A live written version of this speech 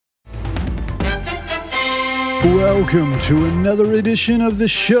Welcome to another edition of the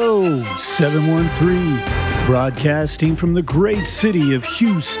show, 713, broadcasting from the great city of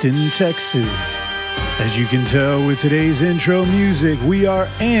Houston, Texas. As you can tell with today's intro music, we are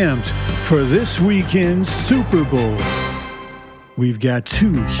amped for this weekend's Super Bowl. We've got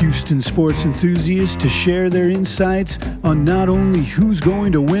two Houston sports enthusiasts to share their insights on not only who's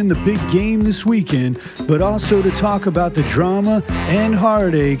going to win the big game this weekend, but also to talk about the drama and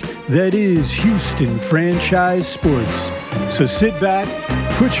heartache that is Houston franchise sports. So sit back,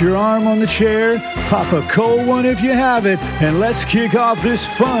 put your arm on the chair, pop a cold one if you have it, and let's kick off this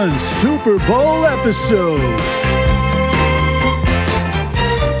fun Super Bowl episode.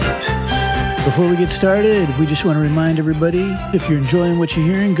 Before we get started, we just want to remind everybody, if you're enjoying what you're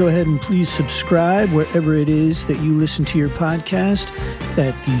hearing, go ahead and please subscribe wherever it is that you listen to your podcast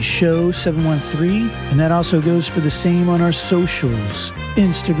at the show 713. And that also goes for the same on our socials,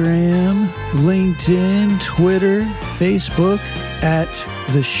 Instagram, LinkedIn, Twitter, Facebook, at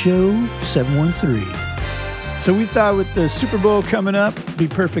the show 713. So we thought with the Super Bowl coming up, it'd be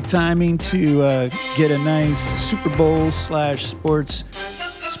perfect timing to get a nice Super Bowl / sports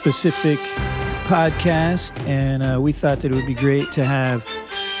specific podcast, and we thought that it would be great to have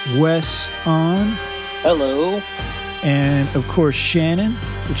Wes on. Hello. And of course Shannon,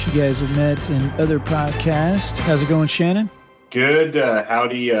 which you guys have met in other podcasts. How's it going, Shannon? Good.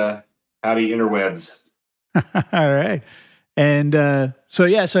 Howdy interwebs. All right. And so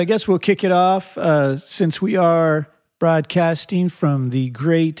I guess we'll kick it off since we are broadcasting from the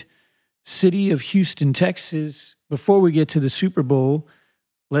great city of Houston, Texas. Before we get to the Super Bowl,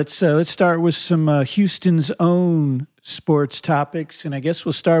 Let's start with some Houston's own sports topics, and I guess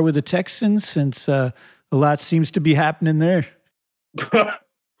we'll start with the Texans since a lot seems to be happening there. I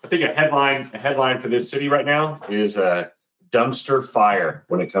think a headline for this city right now is dumpster fire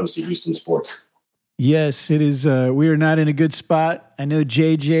when it comes to Houston sports. Yes, it is. We are not in a good spot. I know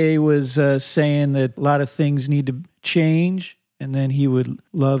JJ was saying that a lot of things need to change, and then he would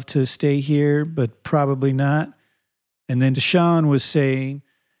love to stay here, but probably not. And then Deshaun was saying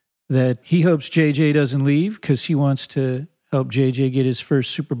that he hopes JJ doesn't leave because he wants to help JJ get his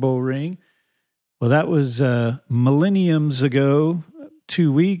first Super Bowl ring. Well, that was millenniums ago,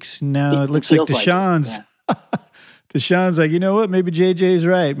 2 weeks. Now it looks like Deshaun's. Deshaun's like, you know what? Maybe JJ's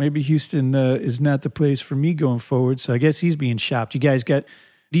right. Maybe Houston is not the place for me going forward. So I guess he's being shopped. You guys got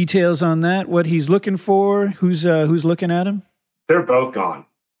details on that? What he's looking for? Who's looking at him? They're both gone.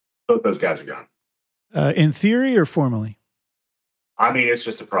 Both those guys are gone. In theory or formally? I mean, it's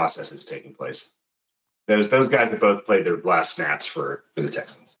just a process that's taking place. Those guys have both played their last snaps for the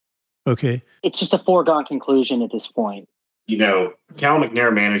Texans. Okay. It's just a foregone conclusion at this point. You know, Cal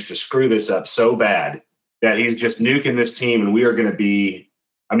McNair managed to screw this up so bad that he's just nuking this team, and we are going to be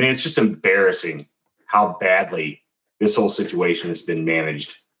 – I mean, it's just embarrassing how badly this whole situation has been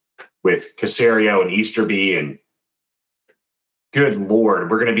managed with Caserio and Easterby and – good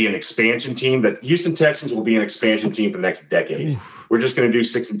Lord, we're going to be an expansion team. The Houston Texans will be an expansion team for the next decade. Oof. We're just going to do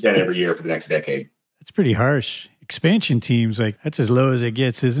 6-10 every year for the next decade. That's pretty harsh. Expansion teams, that's as low as it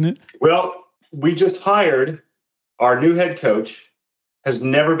gets, isn't it? Well, we just hired our new head coach. Has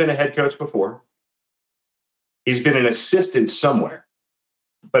never been a head coach before. He's been an assistant somewhere,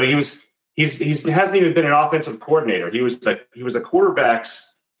 but he hasn't even been an offensive coordinator. He was a quarterbacks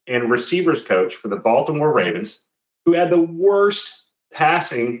and receivers coach for the Baltimore Ravens, who had the worst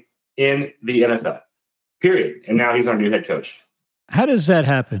passing in the NFL, period. And now he's our new head coach. How does that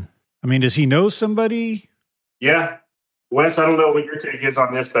happen? I mean, does he know somebody? Yeah. Wes, I don't know what your take is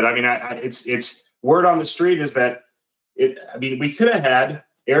on this, but I mean, it's word on the street is that we could have had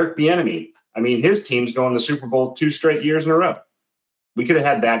Eric Bieniemy. I mean, his team's going to the Super Bowl 2 straight years in a row. We could have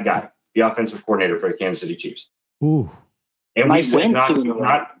had that guy, the offensive coordinator for the Kansas City Chiefs. Ooh. And we said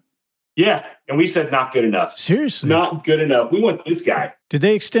we said not good enough. Seriously? Not good enough. We want this guy. Did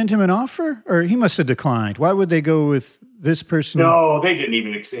they extend him an offer? Or he must have declined. Why would they go with this person? No, they didn't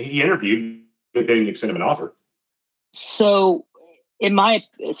even extend. He interviewed, but they didn't extend him an offer. So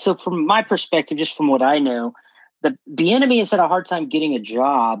from my perspective, just from what I know, the Bieniemy has had a hard time getting a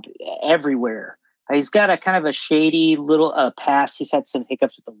job everywhere. He's got a kind of a shady little past. He's had some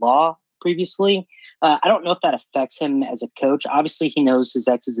hiccups with the law previously. I don't know if that affects him as a coach. Obviously, he knows his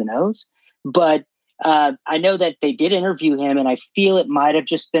X's and O's, but I know that they did interview him, and I feel it might have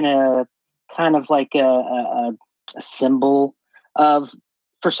just been a kind of like a symbol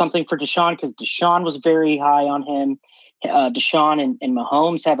for something for Deshaun, because Deshaun was very high on him. Deshaun and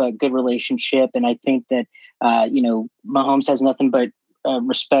Mahomes have a good relationship, and I think that Mahomes has nothing but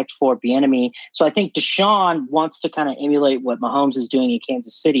respect for Bieniemy. So I think Deshaun wants to kind of emulate what Mahomes is doing in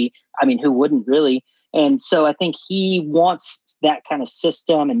Kansas City. I mean, who wouldn't really? And so I think he wants that kind of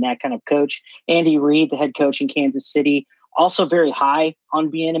system and that kind of coach. Andy Reid, the head coach in Kansas City, also very high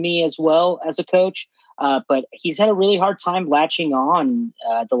on Bieniemy as well as a coach. But he's had a really hard time latching on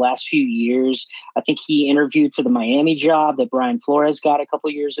the last few years. I think he interviewed for the Miami job that Brian Flores got a couple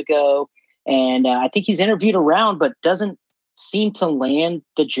of years ago. And I think he's interviewed around, but doesn't seem to land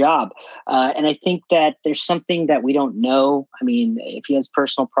the job. And I think that there's something that we don't know. I mean, if he has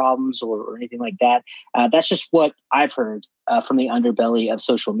personal problems or anything like that, that's just what I've heard from the underbelly of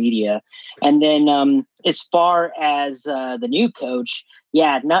social media. And then as far as the new coach,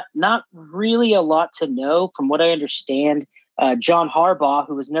 not really a lot to know. From what I understand, John Harbaugh,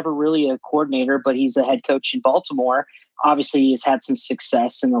 who was never really a coordinator, but he's a head coach in Baltimore, obviously has had some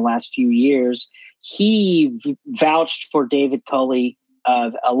success in the last few years. He vouched for David Culley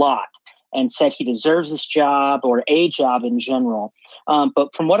a lot and said he deserves this job or a job in general.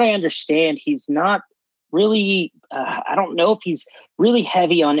 But from what I understand, he's not really, I don't know if he's really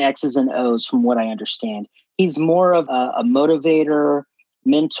heavy on X's and O's from what I understand. He's more of a motivator,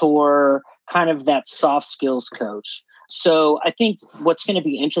 mentor, kind of that soft skills coach. So I think what's going to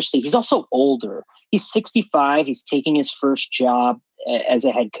be interesting, he's also older. He's 65. He's taking his first job as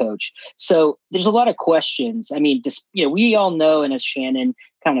a head coach. So there's a lot of questions. I mean, we all know, and as Shannon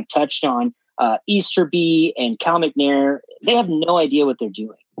kind of touched on, Easterby and Cal McNair, they have no idea what they're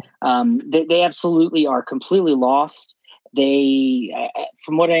doing. They absolutely are completely lost. They,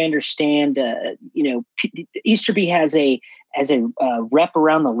 from what I understand, Easterby has a rep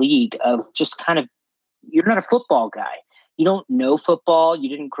around the league of just kind of, you're not a football guy. You don't know football. You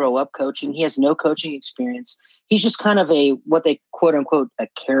didn't grow up coaching. He has no coaching experience. He's just kind of what they quote unquote a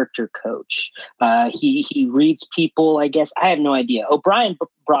character coach. He reads people, I guess. I have no idea. O'Brien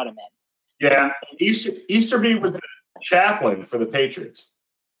brought him in. Yeah, Easterby was a chaplain for the Patriots.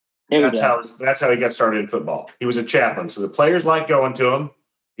 That's how he got started in football. He was a chaplain, so the players liked going to him.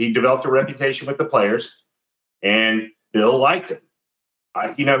 He developed a reputation with the players, and Bill liked him.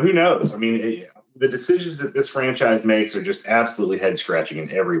 Who knows? I mean, the decisions that this franchise makes are just absolutely head-scratching in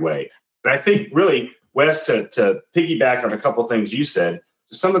every way. And I think, really, Wes, to piggyback on a couple things you said,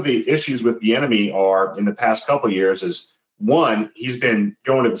 some of the issues with Bieniemy are in the past couple of years is, one, he's been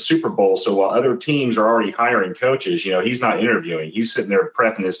going to the Super Bowl, so while other teams are already hiring coaches, he's not interviewing. He's sitting there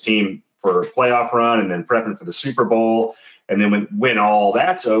prepping his team for a playoff run and then prepping for the Super Bowl. And then when all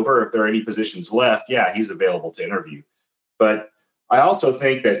that's over, if there are any positions left, he's available to interview. But I also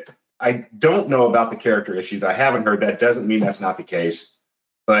think that I don't know about the character issues. I haven't heard that. Doesn't mean that's not the case.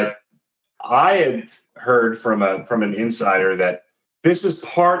 But I had heard from an insider that this is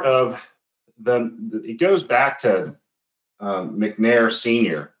part of it goes back to McNair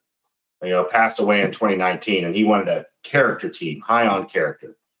Sr., passed away in 2019, and he wanted a character team, high on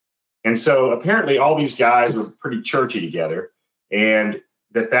character. And so apparently all these guys were pretty churchy together, and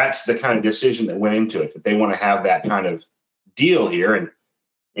that's the kind of decision that went into it, that they want to have that kind of deal here.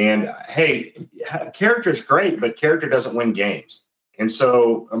 And hey, character is great, but character doesn't win games. And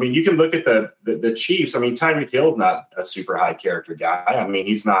so, I mean, you can look at the Chiefs. I mean, Tyreek Hill's not a super high character guy. I mean,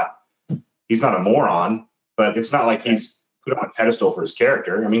 he's not a moron, but it's not like he's put on a pedestal for his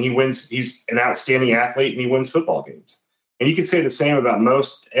character. I mean, he wins. He's an outstanding athlete, and he wins football games. And you can say the same about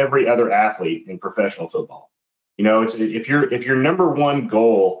most every other athlete in professional football. It's if your number one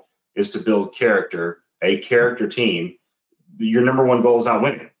goal is to build character, a character team, your number one goal is not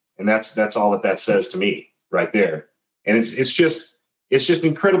winning, and that's all that says to me right there. And it's just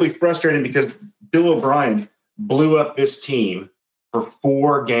incredibly frustrating because Bill O'Brien blew up this team for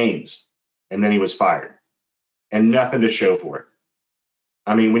 4 games, and then he was fired, and nothing to show for it.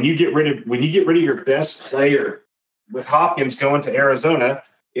 I mean, when you get rid of your best player, with Hopkins going to Arizona,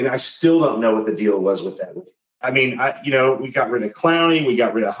 and I still don't know what the deal was with that. I mean, we got rid of Clowney, we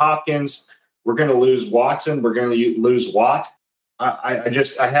got rid of Hopkins. We're going to lose Watson. We're going to lose Watt. I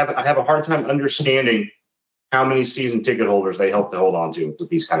have a hard time understanding how many season ticket holders they help to hold on to with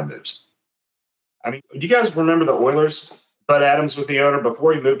these kind of moves. I mean, do you guys remember the Oilers? Bud Adams was the owner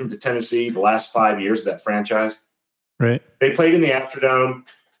before he moved into Tennessee. The last 5 years of that franchise, right? They played in the Astrodome.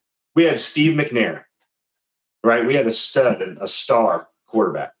 We had Steve McNair, right? We had a stud and a star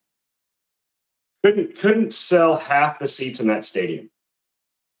quarterback. Couldn't sell half the seats in that stadium.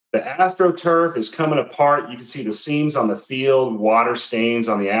 The AstroTurf is coming apart. You can see the seams on the field, water stains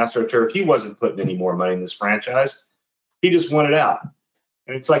on the AstroTurf. He wasn't putting any more money in this franchise. He just wanted out.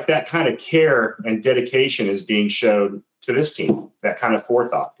 And it's like that kind of care and dedication is being showed to this team, that kind of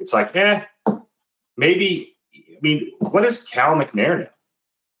forethought. It's like, maybe, I mean, what does Cal McNair know?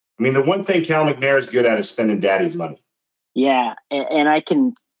 I mean, the one thing Cal McNair is good at is spending daddy's money. Yeah, and I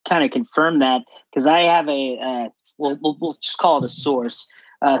can kind of confirm that because I have we'll just call it a source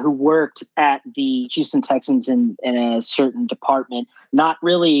who worked at the Houston Texans in a certain department, not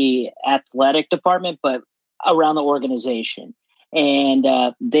really athletic department, but around the organization. And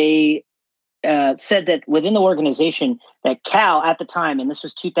they said that within the organization that Cal at the time, and this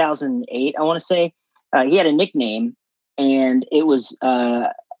was 2008, I want to say, he had a nickname, and it was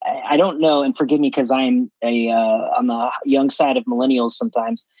I don't know, and forgive me because I'm on the young side of millennials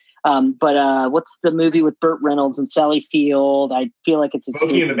sometimes. But what's the movie with Burt Reynolds and Sally Field? I feel like it's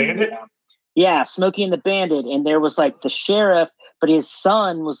Smokey and the Bandit. Yeah, Smokey and the Bandit, and there was like the sheriff, but his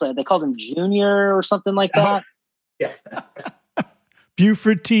son was they called him Junior or something like that. Yeah.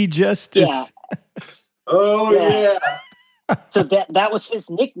 Buford T. Justice. Yeah. Oh yeah. So that was his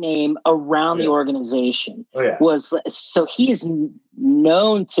nickname around the organization. Oh yeah. So he is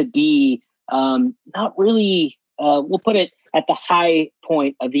known to be not really. We'll put it at the high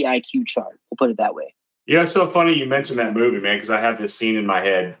point of the IQ chart. We'll put it that way. Yeah, it's so funny you mentioned that movie, man, because I have this scene in my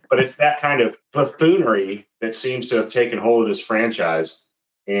head. But it's that kind of buffoonery that seems to have taken hold of this franchise.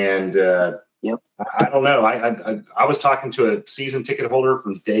 And I don't know. I was talking to a season ticket holder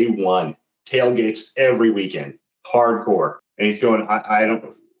from day one, tailgates every weekend, hardcore. And he's going, I don't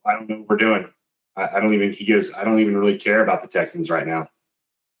know what we're doing. He goes, I don't even really care about the Texans right now.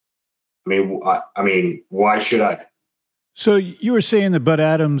 I mean, why should I? So you were saying that Bud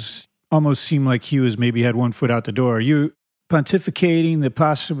Adams almost seemed like he was maybe had one foot out the door. Are you pontificating that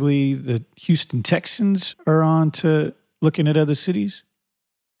possibly the Houston Texans are on to looking at other cities?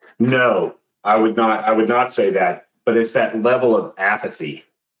 No, I would not say that. But it's that level of apathy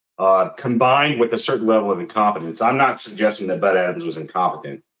combined with a certain level of incompetence. I'm not suggesting that Bud Adams was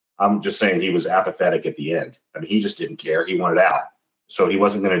incompetent. I'm just saying he was apathetic at the end. I mean, he just didn't care. He wanted out. So he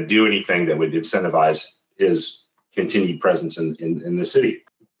wasn't going to do anything that would incentivize his continued presence in the city.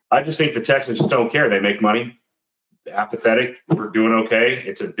 I just think the Texans just don't care. They make money. They're apathetic. We're doing okay.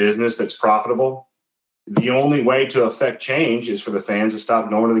 It's a business that's profitable. The only way to affect change is for the fans to stop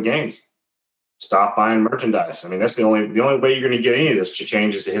going to the games. Stop buying merchandise. I mean, that's the only way you're going to get any of this to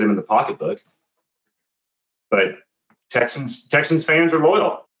change is to hit them in the pocketbook. But Texans fans are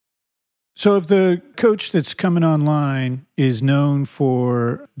loyal. So if the coach that's coming online is known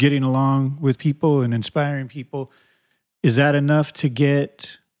for getting along with people and inspiring people, is that enough to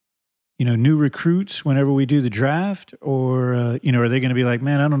get, new recruits whenever we do the draft? Or, are they going to be like,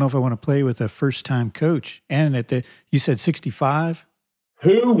 man, I don't know if I want to play with a first-time coach? And you said 65?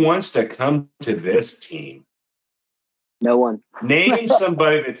 Who wants to come to this team? No one. Name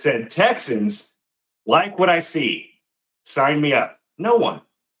somebody that said, Texans, like what I see. Sign me up. No one.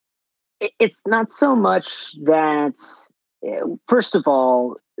 It's not so much that, first of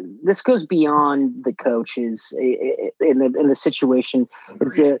all, this goes beyond the coaches in the situation.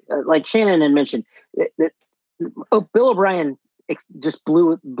 Like Shannon had mentioned, Bill O'Brien just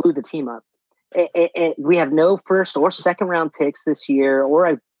blew the team up. We have no first or second round picks this year, or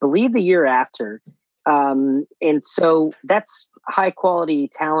I believe the year after. And so that's high quality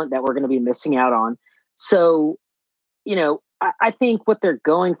talent that we're going to be missing out on. So, I think what they're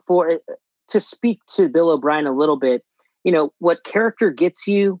going for, to speak to Bill O'Brien a little bit, what character gets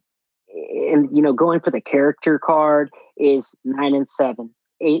you, and, going for the character card is 9-7,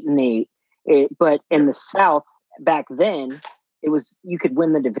 8-8. But in the South back then, it was, you could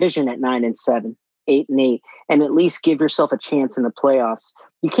win the division at 9-7, 8-8, and at least give yourself a chance in the playoffs.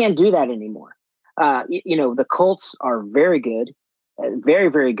 You can't do that anymore. The Colts are very good. Very,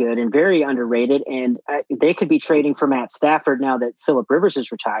 very good and very underrated. And they could be trading for Matt Stafford now that Phillip Rivers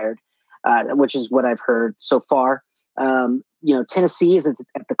is retired, which is what I've heard so far. Tennessee is at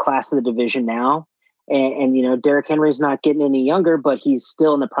the class of the division now. And Derrick Henry's not getting any younger, but he's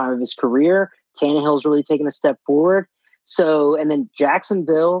still in the prime of his career. Tannehill's really taken a step forward. So, and then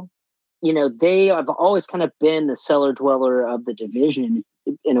Jacksonville, they have always kind of been the cellar dweller of the division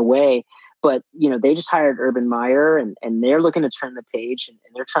in a way. But, they just hired Urban Meyer and they're looking to turn the page and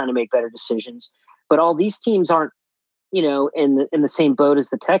they're trying to make better decisions. But all these teams aren't, in the same boat as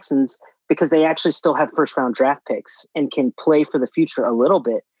the Texans because they actually still have first round draft picks and can play for the future a little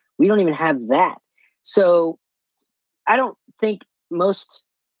bit. We don't even have that. So I don't think most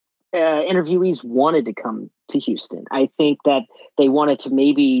interviewees wanted to come to Houston. I think that they wanted to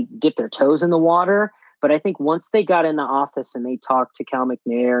maybe dip their toes in the water. But I think once they got in the office and they talked to Cal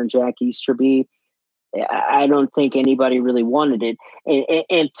McNair and Jack Easterby, I don't think anybody really wanted it.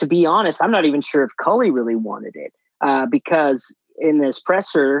 And to be honest, I'm not even sure if Culley really wanted it because in this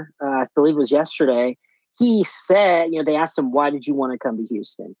presser, I believe it was yesterday, he said, they asked him, why did you want to come to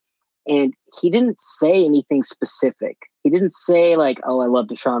Houston? And he didn't say anything specific. He didn't say like, oh, I love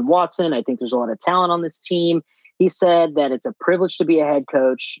Deshaun Watson. I think there's a lot of talent on this team. He said that it's a privilege to be a head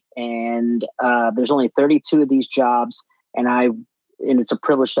coach, and there's only 32 of these jobs, and it's a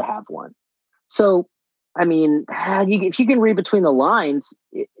privilege to have one. So, I mean, if you can read between the lines,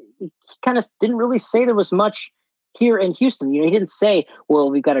 he kind of didn't really say there was much here in Houston. He didn't say,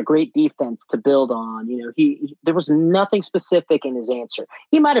 well, we've got a great defense to build on. There was nothing specific in his answer.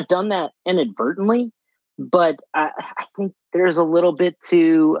 He might have done that inadvertently, but I think there's a little bit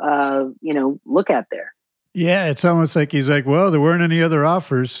to, look at there. Yeah, it's almost like he's like, well, there weren't any other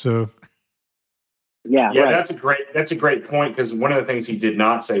offers, so. Yeah, right. That's a great point, because one of the things he did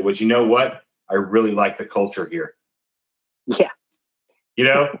not say was, you know what? I really like the culture here. Yeah.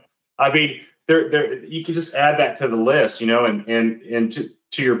 I mean, there you can just add that to the list, and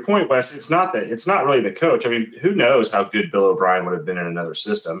to your point, Wes, it's not really the coach. I mean, who knows how good Bill O'Brien would have been in another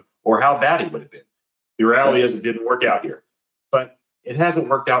system, or how bad he would have been. The reality is it didn't work out here, but it hasn't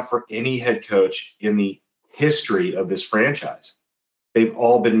worked out for any head coach in the history of this franchise. They've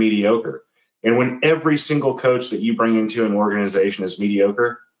all been mediocre. And when every single coach that you bring into an organization is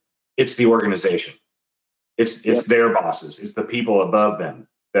mediocre, it's the organization. It's their bosses. It's the people above them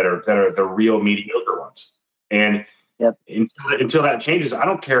that are the real mediocre ones. And until that changes, I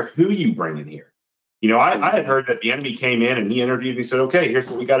don't care who you bring in here. I had heard that the enemy came in and he interviewed me and said, okay, here's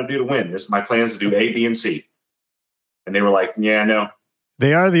what we got to do to win. This is my plans to do A, B, and C. And they were like, yeah, no.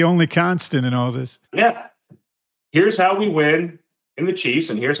 They are the only constant in all this. Yeah. Here's how we win in the Chiefs,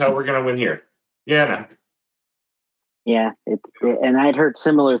 and here's how we're going to win here. Yeah, no. Yeah, and I'd heard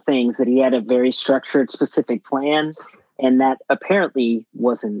similar things, that he had a very structured, specific plan, and that apparently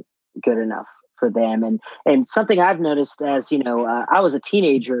wasn't good enough for them. And something I've noticed, as I was a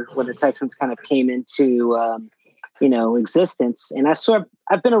teenager when the Texans kind of came into existence, and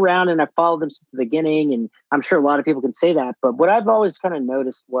I've been around and I've followed them since the beginning, and I'm sure a lot of people can say that. But what I've always kind of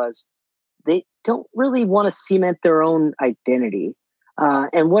noticed was they don't really want to cement their own identity.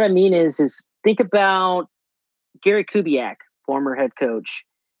 And what I mean is think about Gary Kubiak, former head coach.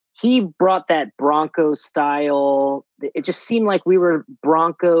 He brought that Broncos style. It just seemed like we were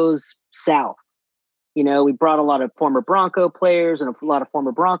Broncos South. We brought a lot of former Bronco players and a lot of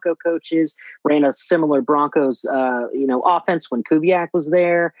former Bronco coaches, ran a similar Broncos, offense when Kubiak was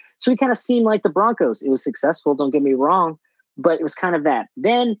there. So we kind of seemed like the Broncos. It was successful, don't get me wrong, but it was kind of that.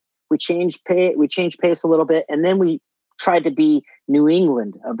 Then we changed pace a little bit, and then we tried to be New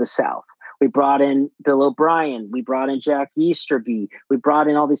England of the South. We brought in Bill O'Brien. We brought in Jack Easterby. We brought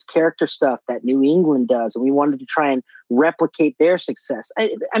in all this character stuff that New England does, and we wanted to try and replicate their success.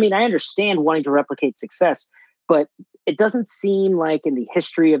 I mean, I understand wanting to replicate success, but it doesn't seem like in the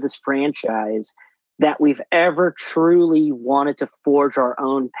history of this franchise that we've ever truly wanted to forge our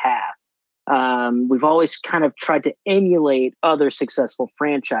own path. We've always kind of tried to emulate other successful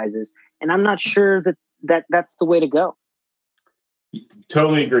franchises, and I'm not sure that's the way to go.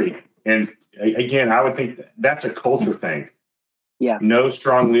 Totally agree. And again, I would think that's a culture thing. Yeah. No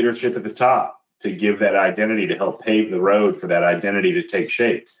strong leadership at the top to give that identity, to help pave the road for that identity to take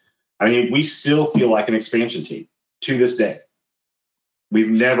shape. I mean, we still feel like an expansion team to this day. We've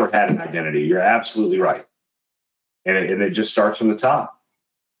never had an identity. You're absolutely right. And it just starts from the top.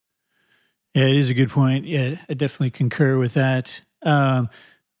 Yeah, it is a good point. Yeah, I definitely concur with that.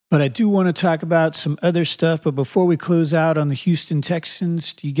 But I do want to talk about some other stuff. But before we close out on the Houston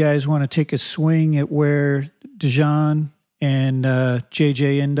Texans, do you guys want to take a swing at where Deshaun and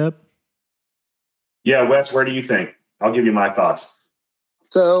JJ end up? Yeah, Wes, where do you think? I'll give you my thoughts.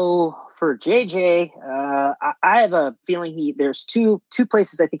 So for JJ, I have a feeling there's two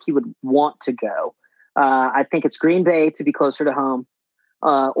places I think he would want to go. I think it's Green Bay to be closer to home,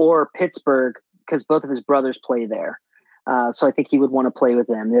 or Pittsburgh, because both of his brothers play there. So I think he would want to play with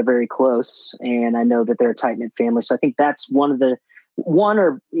them. They're very close, and I know that they're a tight-knit family. So I think that's one of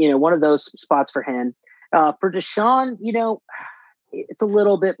those spots for him. For Deshaun, it's a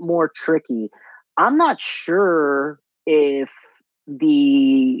little bit more tricky. I'm not sure if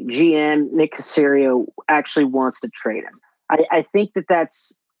the GM, Nick Caserio, actually wants to trade him. I think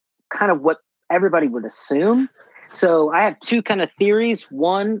that's kind of what everybody would assume. So I have two kind of theories.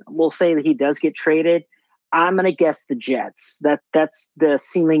 One, we'll say that he does get traded. I'm going to guess the Jets. That's the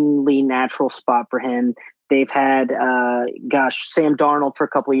seemingly natural spot for him. They've had, Sam Darnold for a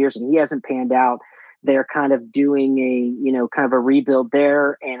couple of years, and he hasn't panned out. They're kind of doing kind of a rebuild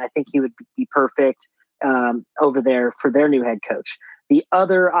there, and I think he would be perfect over there for their new head coach. The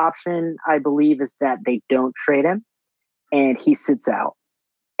other option, I believe, is that they don't trade him, and he sits out.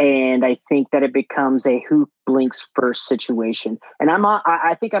 And I think that it becomes a who blinks first situation. And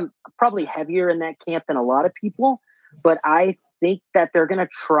I think I'm probably heavier in that camp than a lot of people, but I think that they're going to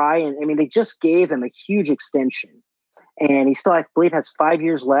try. And I mean, they just gave him a huge extension and he still, I believe, has 5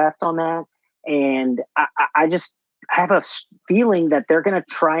 years left on that. And I just have a feeling that they're going to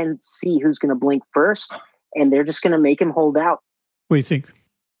try and see who's going to blink first. And they're just going to make him hold out. What do you think?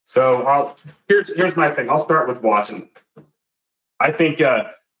 So here's my thing. I'll start with Watson. I think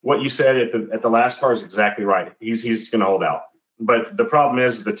what you said at the last part is exactly right. He's going to hold out. But the problem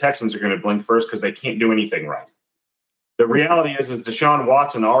is the Texans are going to blink first because they can't do anything right. The reality is Deshaun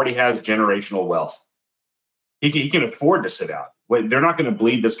Watson already has generational wealth. He can afford to sit out. They're not going to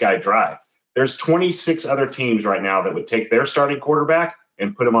bleed this guy dry. There's 26 other teams right now that would take their starting quarterback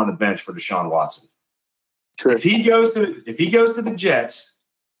and put him on the bench for Deshaun Watson. True. If he goes to the Jets,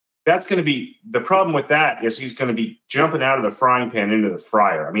 that's going to be the problem with that is he's going to be jumping out of the frying pan into the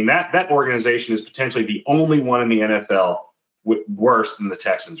fryer. I mean, that organization is potentially the only one in the NFL worse than the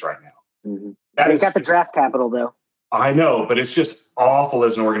Texans right now. Mm-hmm. They've got the draft capital, though. I know, but it's just awful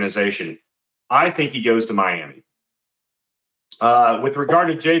as an organization. I think he goes to Miami. With regard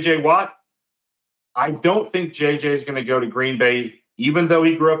to J.J. Watt, I don't think J.J. is going to go to Green Bay, even though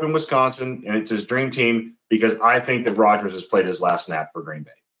he grew up in Wisconsin and it's his dream team, because I think that Rodgers has played his last snap for Green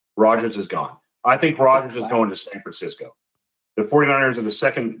Bay. Rodgers is gone. I think Rodgers is going to San Francisco. The 49ers are the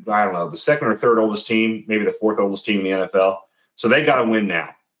second or third oldest team, maybe the fourth oldest team in the NFL. So they got to win now.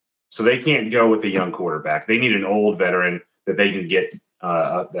 So they can't go with a young quarterback. They need an old veteran that they can get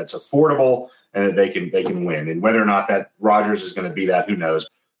that's affordable and that they can win. And whether or not that Rodgers is going to be that, who knows?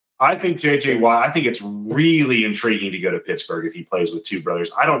 I think J.J. Watt, I think it's really intriguing to go to Pittsburgh if he plays with two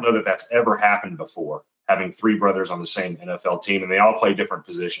brothers. I don't know that that's ever happened before, having three brothers on the same NFL team, and they all play different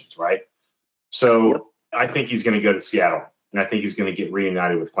positions, right? So I think he's going to go to Seattle, and I think he's going to get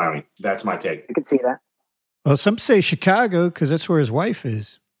reunited with Clowney. That's my take. I can see that. Well, some say Chicago because that's where his wife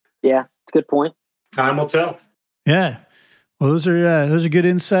is. Yeah, it's a good point. Time will tell. Yeah. Well, those are good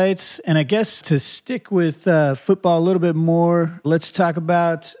insights. And I guess to stick with football a little bit more, let's talk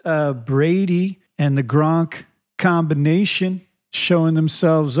about Brady and the Gronk combination showing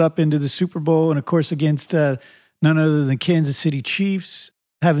themselves up into the Super Bowl. And, of course, against none other than Kansas City Chiefs.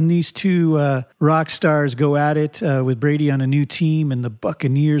 Having these two rock stars go at it with Brady on a new team and the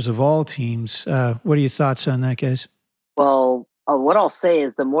Buccaneers of all teams. What are your thoughts on that, guys? Well, what I'll say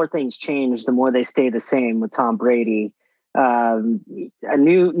is the more things change, the more they stay the same with Tom Brady. A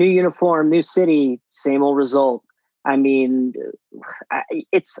new uniform, new city, same old result. I mean,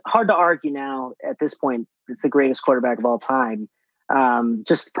 it's hard to argue now at this point. It's the greatest quarterback of all time,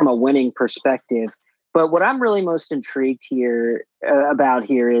 just from a winning perspective. But what I'm really most intrigued about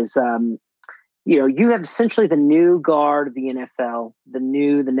here is, you have essentially the new guard of the NFL,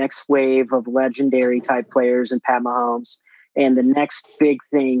 the next wave of legendary type players and Pat Mahomes, and the next big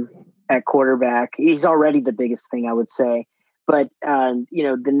thing at quarterback. He's already the biggest thing, I would say. But,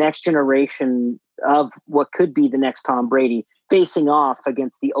 the next generation of what could be the next Tom Brady facing off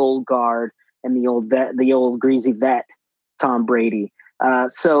against the old guard and the old greasy vet, Tom Brady.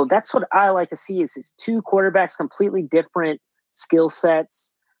 So that's what I like to see is two quarterbacks, completely different skill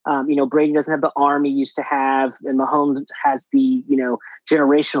sets. Brady doesn't have the arm he used to have, and Mahomes has the,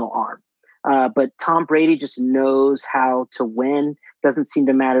 generational arm. But Tom Brady just knows how to win. Doesn't seem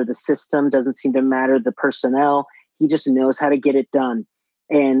to matter the system, doesn't seem to matter the personnel. He just knows how to get it done.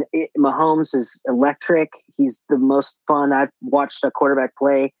 And Mahomes is electric. He's the most fun I've watched a quarterback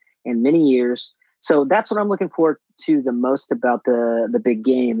play in many years. So that's what I'm looking forward to the most about the big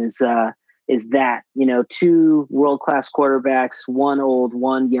game is that, two world-class quarterbacks, one old,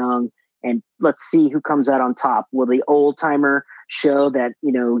 one young, and let's see who comes out on top. Will the old-timer show that,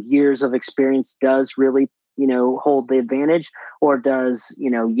 years of experience does really, hold the advantage, or does,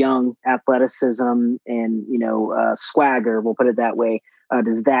 young athleticism and, swagger, we'll put it that way,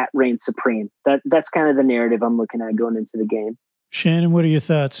 does that reign supreme? That's kind of the narrative I'm looking at going into the game. Shannon, what are your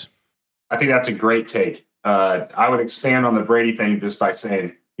thoughts? I think that's a great take. I would expand on the Brady thing just by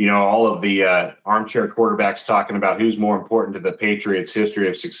saying, all of the armchair quarterbacks talking about who's more important to the Patriots' history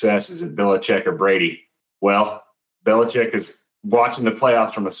of success. Is it Belichick or Brady? Well, Belichick is watching the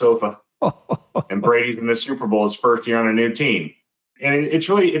playoffs from a sofa, and Brady's in the Super Bowl his first year on a new team. And it's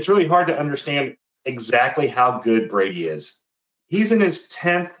really hard to understand exactly how good Brady is. He's in his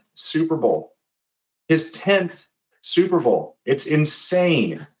 10th Super Bowl. His 10th Super Bowl. It's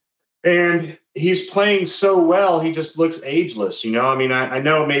insane. And he's playing so well, he just looks ageless. I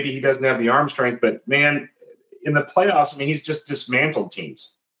know maybe he doesn't have the arm strength, but man, in the playoffs, he's just dismantled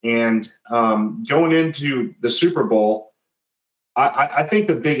teams. And going into the Super Bowl, I think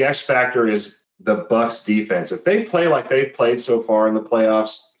the big X factor is the Bucs defense. If they play like they've played so far in the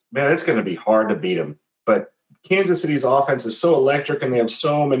playoffs, man, it's going to be hard to beat them. But Kansas City's offense is so electric and they have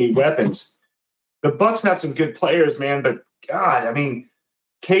so many weapons. The Bucs have some good players, man, but God, I mean,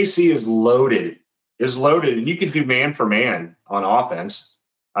 KC is loaded, and you can do man for man on offense.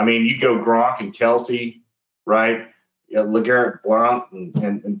 I mean, you go Gronk and Kelsey, right? LeGarrette Blount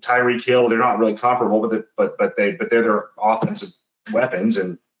and Tyreek Hill, they're not really comparable with it, but they're their offensive weapons.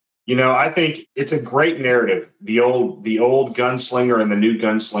 And, I think it's a great narrative. The old gunslinger and the new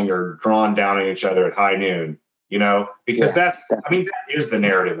gunslinger drawn down on each other at high noon, because that is the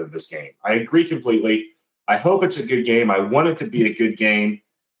narrative of this game. I agree completely. I hope it's a good game. I want it to be a good game.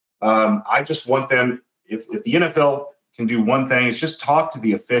 I just want them, if the NFL can do one thing, is just talk to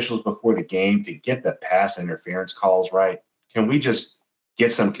the officials before the game to get the pass interference calls right. Can we just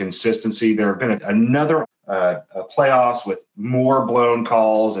get some consistency? There have been another playoffs with more blown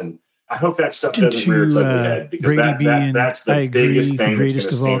calls, and I hope that stuff doesn't rear its ugly head, because that's the biggest thing that's going to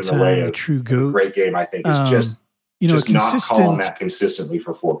stand in the way of a true GOAT. Great game, I think, is just not calling that consistently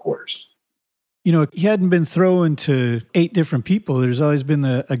for 4 quarters. He hadn't been throwing to 8 different people. There's always been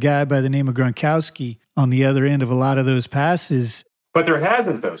a guy by the name of Gronkowski on the other end of a lot of those passes. But there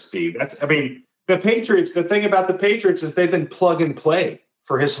hasn't, though, Steve. The Patriots, the thing about the Patriots is they've been plug and play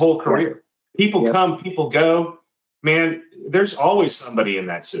for his whole career. People come, people go. Man, there's always somebody in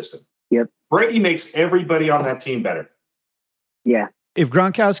that system. Yep. Brady makes everybody on that team better. Yeah. If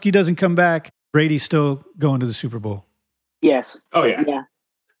Gronkowski doesn't come back, Brady's still going to the Super Bowl. Yes. Oh, yeah. Yeah.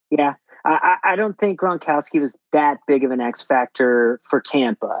 Yeah. I don't think Gronkowski was that big of an X factor for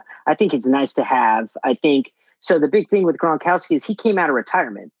Tampa. I think it's nice to have. I think so. The big thing with Gronkowski is he came out of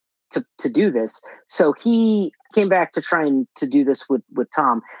retirement to do this. So he came back to try and to do this with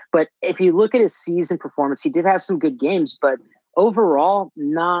Tom. But if you look at his season performance, he did have some good games, but overall,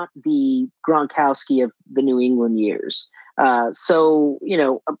 not the Gronkowski of the New England years. But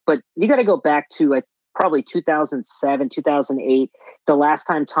you got to go back to probably 2007, 2008, the last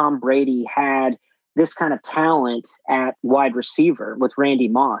time Tom Brady had this kind of talent at wide receiver with Randy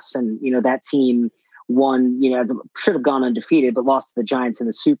Moss. And, that team won, should have gone undefeated, but lost to the Giants in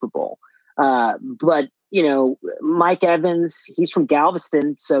the Super Bowl. But Mike Evans, he's from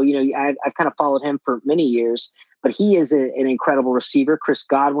Galveston. So, I've kind of followed him for many years, but he is an incredible receiver. Chris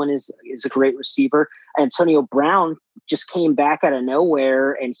Godwin is a great receiver. Antonio Brown just came back out of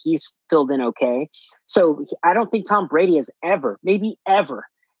nowhere and he's filled in okay. So I don't think Tom Brady has ever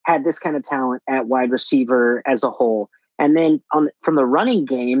had this kind of talent at wide receiver as a whole. And then from the running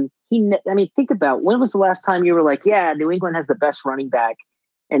game, think about, when was the last time you were like, yeah, New England has the best running back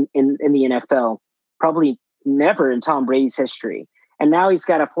in the NFL? Probably never in Tom Brady's history. And now he's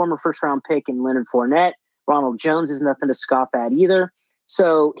got a former first-round pick in Leonard Fournette. Ronald Jones is nothing to scoff at either.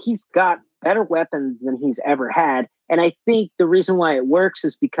 So he's got better weapons than he's ever had. And I think the reason why it works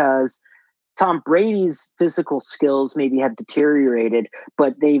is because Tom Brady's physical skills maybe have deteriorated,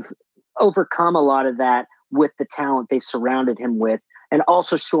 but they've overcome a lot of that with the talent they've surrounded him with, and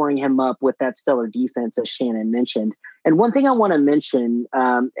also shoring him up with that stellar defense, as Shannon mentioned. And one thing I want to mention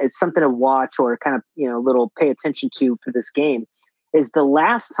is something to watch or kind of, little pay attention to for this game is the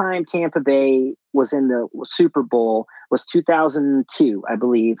last time Tampa Bay was in the Super Bowl was 2002, I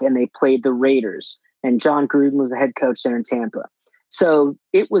believe, and they played the Raiders, and John Gruden was the head coach there in Tampa. So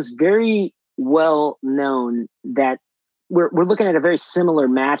it was very well known that we're looking at a very similar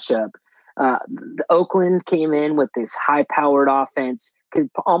matchup. The Oakland came in with this high-powered offense, could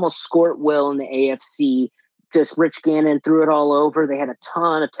almost score at will in the AFC. Just Rich Gannon threw it all over. They had a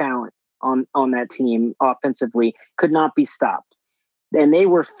ton of talent on that team offensively, could not be stopped. And they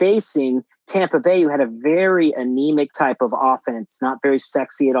were facing Tampa Bay, who had a very anemic type of offense, not very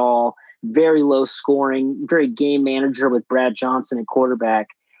sexy at all, very low scoring, very game manager with Brad Johnson at quarterback.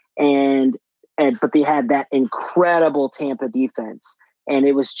 But they had that incredible Tampa defense, and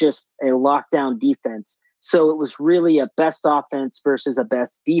it was just a lockdown defense. So it was really a best offense versus a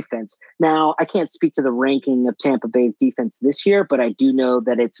best defense. Now, I can't speak to the ranking of Tampa Bay's defense this year, but I do know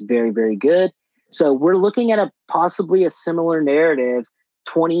that it's very, very good. So we're looking at possibly a similar narrative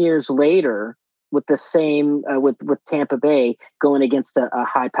 20 years later with the same with Tampa Bay going against a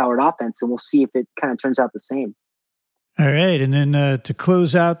high-powered offense, and we'll see if it kind of turns out the same. All right, and then to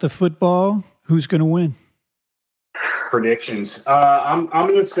close out the football, who's going to win? Predictions. I'm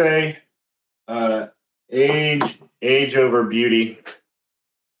going to say age over beauty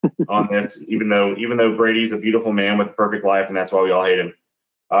on this. Even though Brady's a beautiful man with a perfect life, and that's why we all hate him.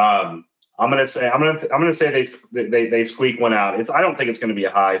 I'm going to say they squeak one out. I don't think it's going to be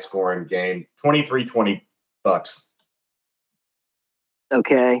a high scoring game. 23-20 Bucks.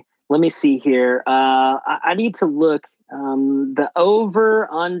 Okay, let me see here. I need to look. The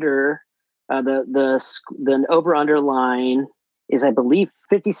over under the over under line is, I believe,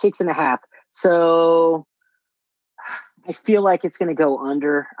 56.5. So I feel like it's going to go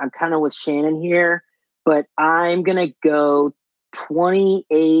under. I'm kind of with Shannon here, but I'm going to go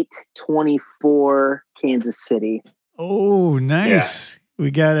 28-24 Kansas City. Oh, nice.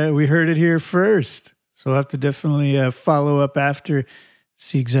 Yeah. We heard it here first. So we'll have to definitely follow up after,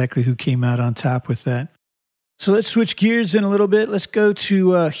 see exactly who came out on top with that. So let's switch gears in a little bit. Let's go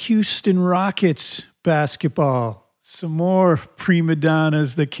to Houston Rockets basketball. Some more prima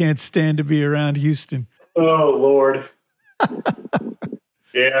donnas that can't stand to be around Houston. Oh, Lord.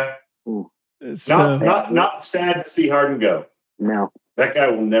 Yeah. Not sad to see Harden go. No. That guy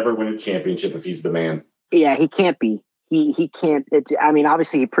will never win a championship if he's the man. Yeah, he can't be. He can't.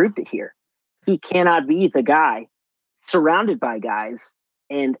 Obviously, he proved it here. He cannot be the guy surrounded by guys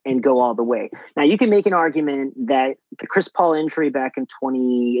and go all the way. Now, you can make an argument that the Chris Paul injury back in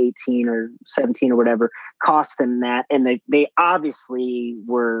 2018 or 17 or whatever cost them that, and they obviously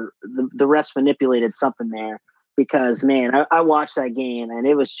were the refs manipulated something there, because man, I watched that game and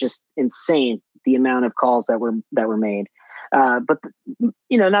it was just insane the amount of calls that were made. But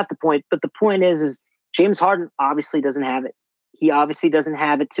not the point. But the point is James Harden obviously doesn't have it. He obviously doesn't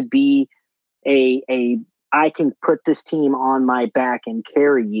have it to be a I can put this team on my back and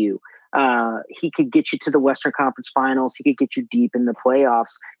carry you. He could get you to the Western Conference Finals. He could get you deep in the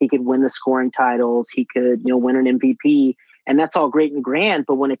playoffs. He could win the scoring titles. He could, win an MVP, and that's all great and grand.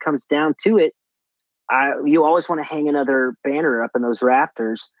 But when it comes down to it, you always want to hang another banner up in those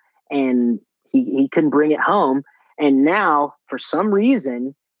rafters, and he couldn't bring it home. And now, for some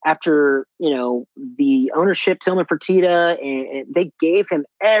reason, after the ownership, Tillman Fertitta, and they gave him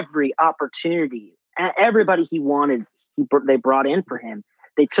every opportunity. Everybody he wanted, they brought in for him.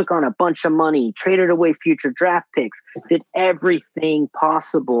 They took on a bunch of money, traded away future draft picks, did everything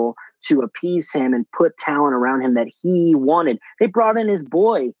possible to appease him and put talent around him that he wanted. They brought in his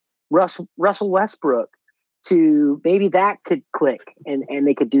boy, Russell Westbrook, to maybe that could click and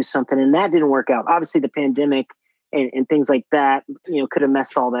they could do something. And that didn't work out. Obviously, the pandemic and things like that, could have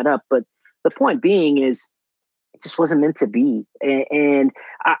messed all that up. But the point being is, it just wasn't meant to be. And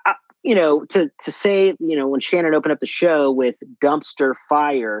to say, when Shannon opened up the show with dumpster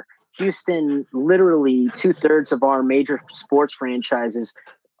fire, Houston, literally 2/3 of our major sports franchises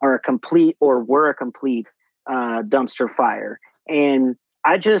are a complete or were a complete dumpster fire. And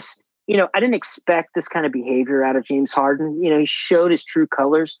I just, I didn't expect this kind of behavior out of James Harden. He showed his true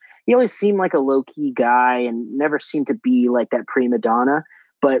colors. He always seemed like a low-key guy and never seemed to be like that prima donna.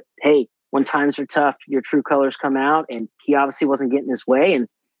 But hey, when times are tough, your true colors come out, and he obviously wasn't getting his way, and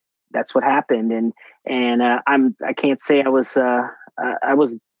that's what happened. And I can't say I was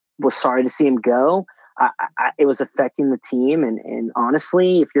sorry to see him go. It was affecting the team, and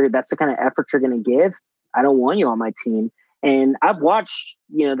honestly, if that's the kind of effort you're going to give, I don't want you on my team. And I've watched,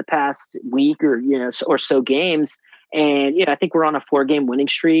 the past week or so games, and I think we're on a 4-game winning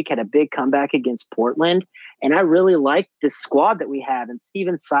streak. Had a big comeback against Portland, and I really like this squad that we have. And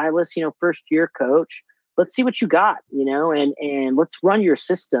Steven Silas, first year coach. Let's see what you got, and let's run your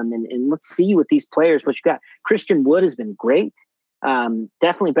system and let's see with these players what you got. Christian Wood has been great,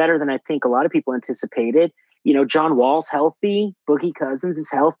 definitely better than I think a lot of people anticipated. John Wall's healthy, Boogie Cousins is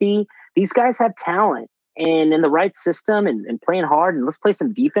healthy. These guys have talent. And in the right system and playing hard, and let's play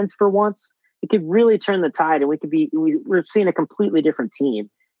some defense for once, it could really turn the tide, and we're seeing a completely different team.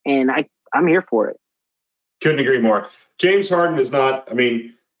 And I'm here for it. Couldn't agree more. James Harden is not,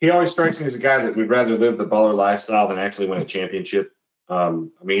 he always strikes me as a guy that would rather live the baller lifestyle than actually win a championship.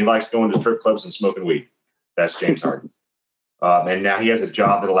 He likes going to strip clubs and smoking weed. That's James Harden. And now he has a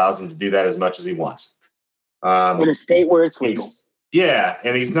job that allows him to do that as much as he wants. In a state where it's legal. Yeah,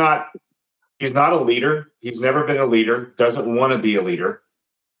 and he's not a leader. He's never been a leader, doesn't want to be a leader.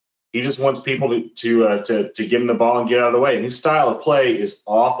 He just wants people to give him the ball and get out of the way. And his style of play is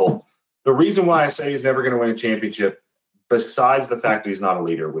awful. The reason why I say he's never going to win a championship, besides the fact that he's not a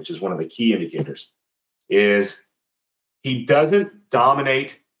leader, which is one of the key indicators, is he doesn't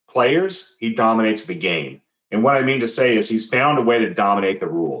dominate players. He dominates the game. And what I mean to say is he's found a way to dominate the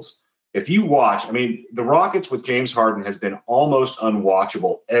rules. If you watch, the Rockets with James Harden has been almost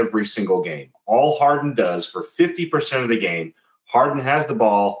unwatchable every single game. All Harden does for 50% of the game, Harden has the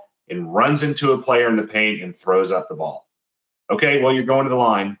ball and runs into a player in the paint and throws up the ball. Okay, well, you're going to the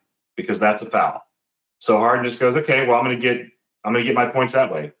line because that's a foul. So Harden just goes, okay, well, I'm going to get my points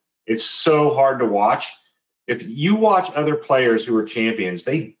that way. It's so hard to watch. If you watch other players who are champions,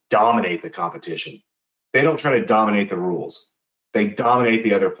 they dominate the competition. They don't try to dominate the rules. They dominate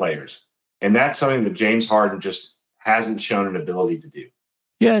the other players. And that's something that James Harden just hasn't shown an ability to do.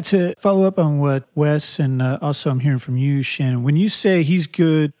 Yeah, to follow up on what Wes and also I'm hearing from you, Shannon, when you say he's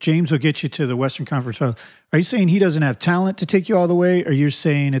good, James will get you to the Western Conference Finals, are you saying he doesn't have talent to take you all the way, or you're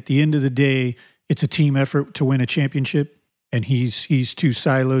saying at the end of the day it's a team effort to win a championship and he's too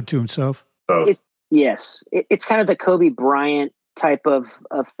siloed to himself? Yes. It's kind of the Kobe Bryant type of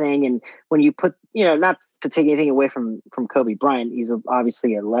thing. And when you put, not to take anything away from Kobe Bryant, he's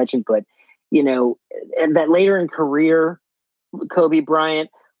obviously a legend, but, and that later in career, Kobe Bryant,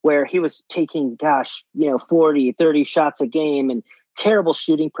 where he was taking, 40, 30 shots a game and terrible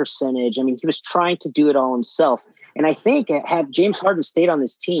shooting percentage. I mean, he was trying to do it all himself. And I think had James Harden stayed on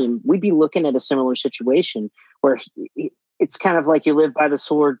this team, we'd be looking at a similar situation where it's kind of like you live by the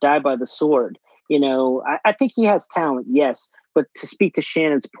sword, die by the sword. I think he has talent, yes. But to speak to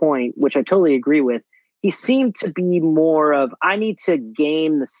Shannon's point, which I totally agree with, he seemed to be more of, I need to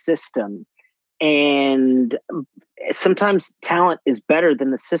game the system. And sometimes talent is better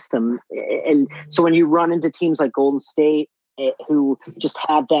than the system. And so when you run into teams like Golden State, who just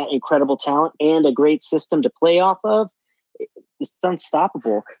have that incredible talent and a great system to play off of, it's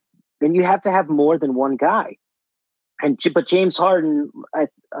unstoppable. Then you have to have more than one guy. But James Harden,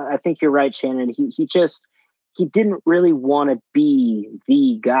 I think you're right, Shannon. He didn't really want to be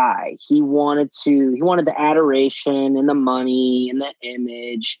the guy. He wanted the adoration and the money and the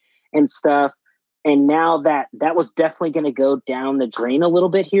image and stuff. And now that was definitely going to go down the drain a little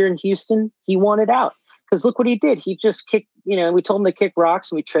bit here in Houston. He wanted out because look what he did. He just kicked, we told him to kick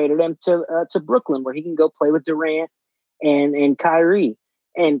rocks and we traded him to Brooklyn where he can go play with Durant and Kyrie.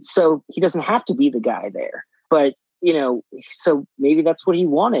 And so he doesn't have to be the guy there, but so maybe that's what he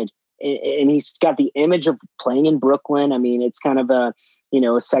wanted. And he's got the image of playing in Brooklyn. I mean, it's kind of a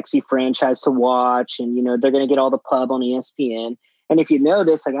sexy franchise to watch and, they're going to get all the pub on ESPN. And if you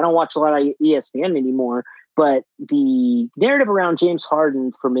notice, I don't watch a lot of ESPN anymore, but the narrative around James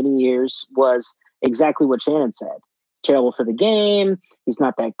Harden for many years was exactly what Shannon said. It's terrible for the game. He's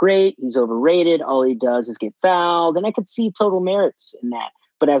not that great. He's overrated. All he does is get fouled. And I could see total merits in that.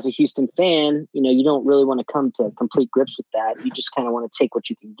 But as a Houston fan, you don't really want to come to complete grips with that. You just kind of want to take what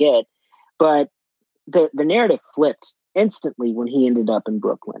you can get. But the narrative flipped instantly when he ended up in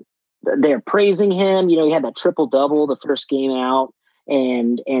Brooklyn. They're praising him. He had that triple-double the first game out.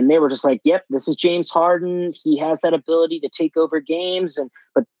 And they were just like, yep, this is James Harden. He has that ability to take over games.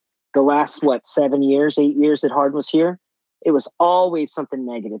 But the last, 8 years that Harden was here, it was always something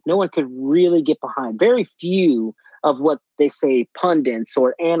negative. No one could really get behind. Very few of what they say pundits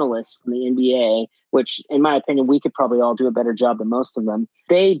or analysts from the NBA, which in my opinion, we could probably all do a better job than most of them.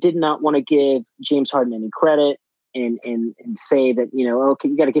 They did not want to give James Harden any credit and say that, okay,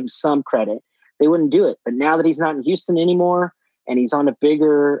 you got to give him some credit. They wouldn't do it. But now that he's not in Houston anymore, and he's on a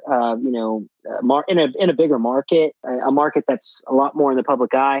bigger, in a bigger market, a market that's a lot more in the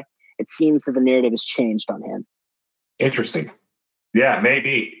public eye. It seems that the narrative has changed on him. Interesting. Yeah,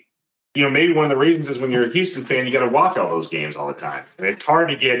 maybe. Maybe one of the reasons is when you're a Houston fan, you got to watch all those games all the time, and it's hard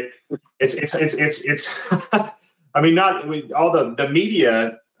to get. It's. All the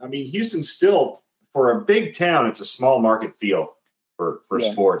media. I mean, Houston's still, for a big town, it's a small market feel for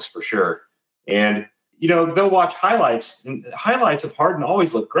sports for sure, and. They'll watch highlights, and highlights of Harden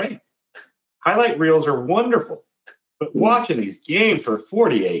always look great. Highlight reels are wonderful. But watching these games for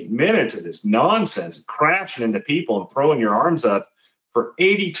 48 minutes of this nonsense, crashing into people and throwing your arms up for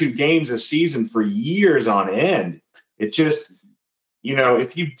 82 games a season for years on end, it just,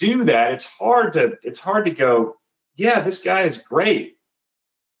 if you do that, it's hard to go, yeah, this guy is great.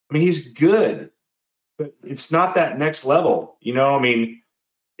 I mean, he's good, but it's not that next level.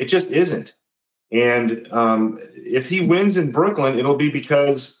 It just isn't. And if he wins in Brooklyn, it'll be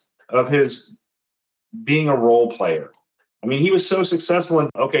because of his being a role player. I mean, he was so successful in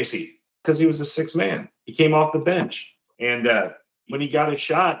OKC because he was the sixth man. He came off the bench. And when he got a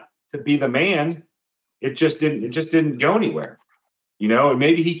shot to be the man, it just didn't go anywhere. And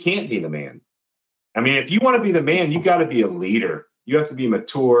maybe he can't be the man. I mean, if you want to be the man, you got to be a leader. You have to be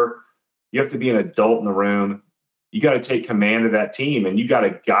mature. You have to be an adult in the room. You got to take command of that team and you got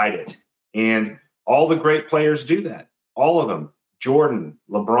to guide it. And all the great players do that. All of them. Jordan,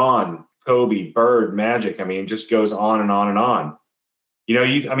 LeBron, Kobe, Bird, Magic. I mean, it just goes on and on and on.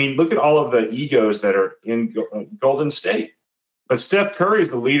 Look at all of the egos that are in Golden State. But Steph Curry is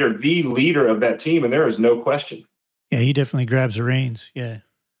the leader of that team, and there is no question. Yeah, he definitely grabs the reins. Yeah.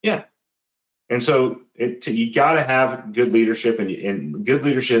 Yeah. And so you got to have good leadership, and good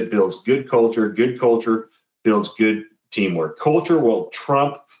leadership builds good culture. Good culture builds good teamwork. Culture will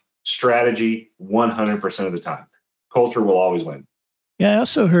trump strategy 100% of the time. culture will always win. Yeah, I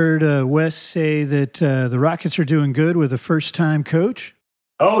also heard Wes say that the Rockets are doing good with a first-time coach.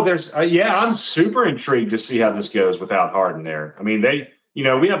 Oh, there's I'm super intrigued to see how this goes without Harden there. I mean,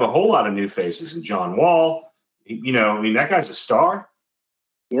 we have a whole lot of new faces in John Wall. That guy's a star.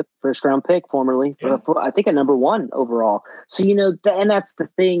 Yep, first-round pick formerly. Yeah. I think a number 1 overall. So, and that's the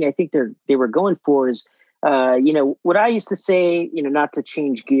thing I think they were going for is, what I used to say, not to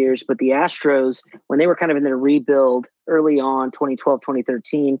change gears, but the Astros, when they were kind of in their rebuild early on, 2012,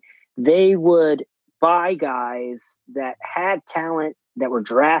 2013, they would buy guys that had talent, that were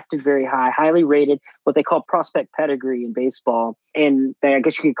drafted very high, highly rated, what they call prospect pedigree in baseball. And I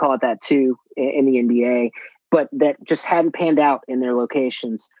guess you could call it that too in the NBA, but that just hadn't panned out in their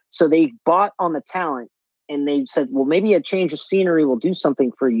locations. So they bought on the talent and they said, well, maybe a change of scenery will do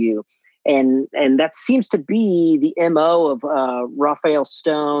something for you. And that seems to be the MO of Rafael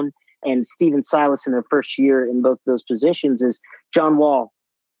Stone and Steven Silas in their first year in both of those positions. Is John Wall,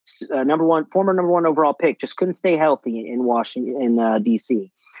 former number 1 overall pick, just couldn't stay healthy in Washington, in DC.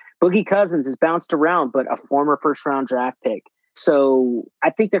 Boogie Cousins has bounced around, but a former first-round draft pick. So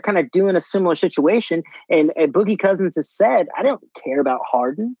I think they're kind of doing a similar situation. And Boogie Cousins has said, I don't care about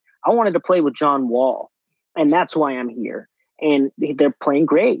Harden. I wanted to play with John Wall, and that's why I'm here. And they're playing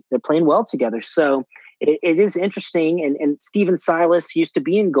great. They're playing well together. So it is interesting. And Steven Silas used to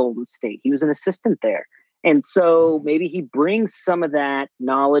be in Golden State. He was an assistant there. And so maybe he brings some of that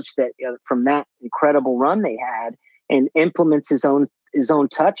knowledge that from that incredible run they had and implements his own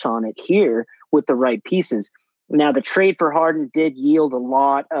touch on it here with the right pieces. Now, the trade for Harden did yield a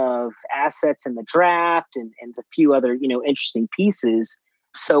lot of assets in the draft and a few other, interesting pieces.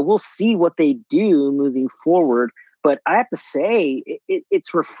 So we'll see what they do moving forward. But I have to say,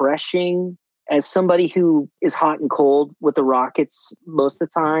 it's refreshing as somebody who is hot and cold with the Rockets most of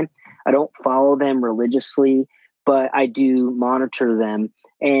the time. I don't follow them religiously, but I do monitor them.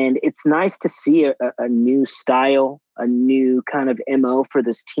 And it's nice to see a new style, a new kind of MO for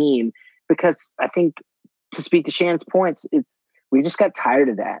this team, because I think, to speak to Shannon's points, we just got tired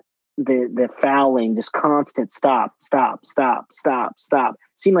of that. The fouling, just constant stop.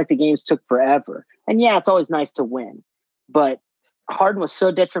 Seemed like the games took forever. And yeah, it's always nice to win, but Harden was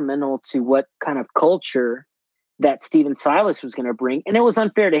so detrimental to what kind of culture that Steven Silas was going to bring. And it was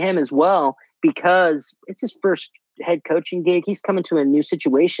unfair to him as well, because it's his first head coaching gig. He's coming to a new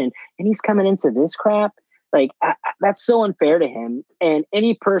situation and he's coming into this crap. Like, that's so unfair to him. And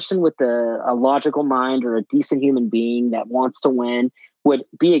any person with a logical mind or a decent human being that wants to win would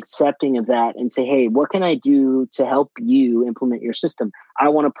be accepting of that and say, hey, what can I do to help you implement your system? I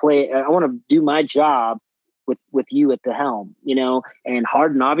want to do my job with you at the helm, and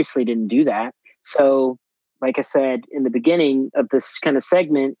Harden obviously didn't do that. So like I said, in the beginning of this kind of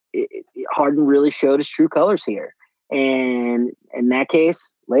segment, Harden really showed his true colors here. And in that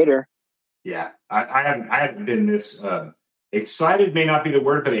case, later. Yeah, I haven't been this excited, may not be the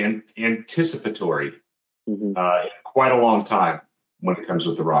word, but anticipatory quite a long time when it comes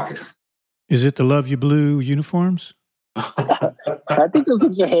with the Rockets. Is it the Love You Blue uniforms? I think those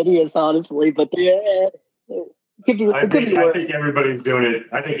things are hideous, honestly, but I think everybody's doing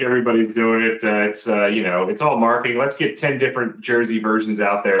it. It's all marketing. Let's get 10 different jersey versions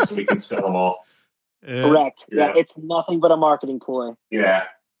out there so we can sell them all. Correct. Yeah, it's nothing but a marketing ploy. Yeah,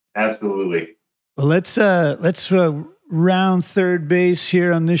 absolutely. Well, let's round third base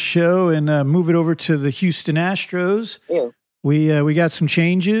here on this show and move it over to the Houston Astros. Yeah. We got some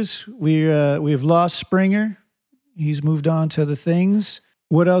changes. We've lost Springer. He's moved on to other things.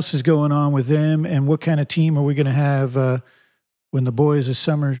 What else is going on with them, and what kind of team are we going to have when the boys of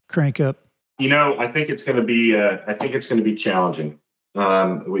summer crank up? I think it's going to be. I think it's going to be challenging.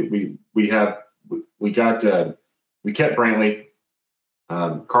 We kept Brantley.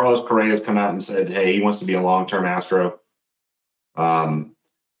 Carlos Correa has come out and said, "Hey, he wants to be a long-term Astro."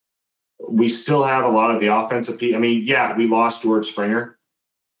 We still have a lot of the offensive piece. I mean, yeah, we lost George Springer,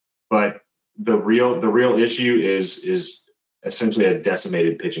 but the real issue is essentially a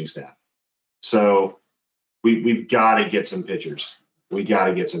decimated pitching staff. So we've got to get some pitchers. We got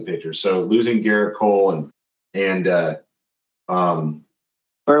to get some pitchers. So losing Garrett Cole and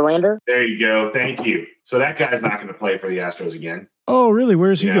Verlander. There you go. Thank you. So that guy's not going to play for the Astros again. Oh, really?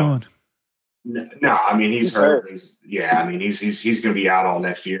 Where's he going? No, I mean, he's hurt. He's going to be out all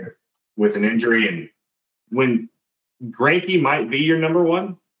next year with an injury. And when Greinke might be your number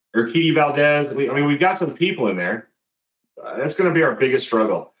one, or Urquidy Valdez, we've got some people in there. That's going to be our biggest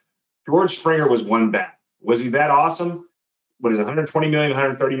struggle. George Springer was one bat. Was he that awesome? What is it, 120 million,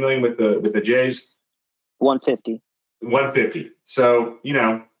 130 million with the Jays? 150. 150. So,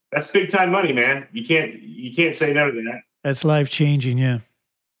 That's big time money, man. You can't say no to that. That's life changing. Yeah.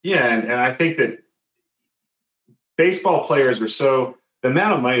 Yeah, and I think that baseball players are the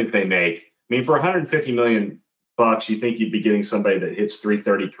amount of money that they make. I mean, for $150 million, you think you'd be getting somebody that hits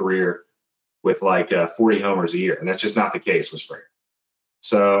 330 career with like 40 homers a year, and that's just not the case with Springer.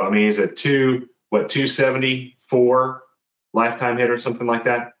 So, I mean, he's a 274 lifetime hitter, something like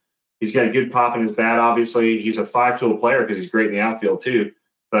that. He's got a good pop in his bat, obviously. He's a 5-tool player because he's great in the outfield too.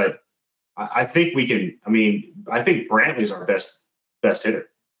 But I think I think Brantley's our best hitter.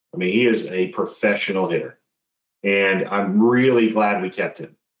 I mean, he is a professional hitter. And I'm really glad we kept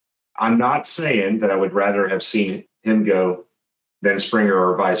him. I'm not saying that I would rather have seen him go than Springer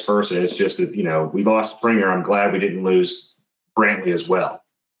or vice versa. It's just that, we lost Springer. I'm glad we didn't lose Brantley as well,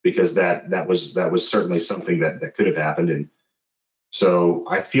 because that was certainly something that could have happened. And so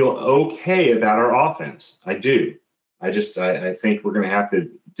I feel okay about our offense. I do. I think we're going to have to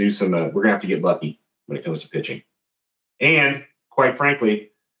do we're going to have to get lucky when it comes to pitching. And quite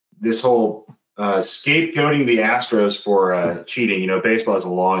frankly, this whole scapegoating the Astros for cheating, baseball has a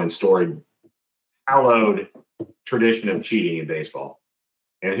long and storied, hallowed tradition of cheating in baseball.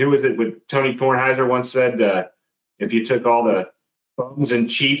 And who was it? What Tony Kornheiser once said, if you took all the bums and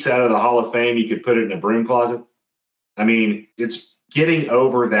cheats out of the Hall of Fame, you could put it in a broom closet. I mean, it's getting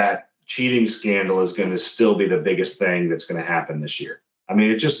over that cheating scandal is going to still be the biggest thing that's going to happen this year. I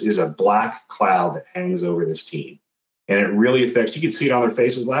mean, it just is a black cloud that hangs over this team. And it really affects, you could see it on their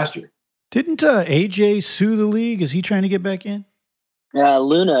faces last year. Didn't AJ sue the league? Is he trying to get back in?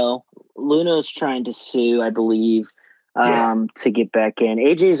 Luno's trying to sue, I believe, to get back in.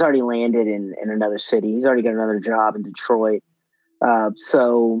 AJ's already landed in another city. He's already got another job in Detroit.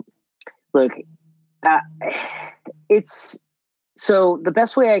 So, look, so the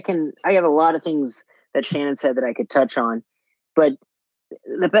best way I have a lot of things that Shannon said that I could touch on, but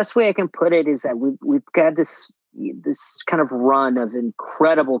the best way I can put it is that we've got this kind of run of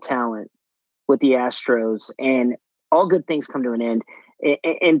incredible talent with the Astros, and all good things come to an end.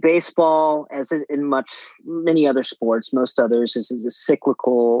 In baseball, as in many other sports, most others, this is a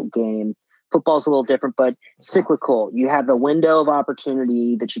cyclical game. Football's a little different, but cyclical. You have the window of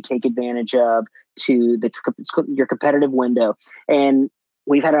opportunity that you take advantage of to your competitive window. And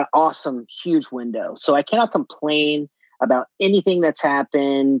we've had an awesome, huge window. So I cannot complain about anything that's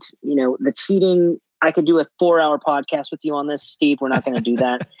happened. The cheating, I could do a 4-hour podcast with you on this, Steve. We're not going to do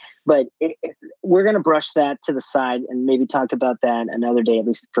that. But we're going to brush that to the side and maybe talk about that another day, at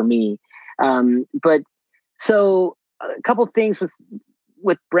least for me. But so a couple of things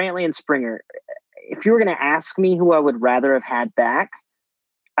with Brantley and Springer. If you were going to ask me who I would rather have had back,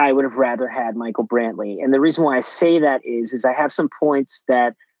 I would have rather had Michael Brantley. And the reason why I say that is I have some points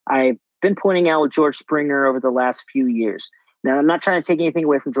that I've been pointing out with George Springer over the last few years. Now, I'm not trying to take anything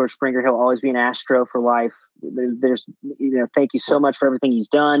away from George Springer. He'll always be an Astro for life. There's, thank you so much for everything he's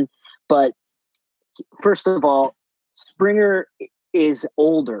done. But first of all, Springer is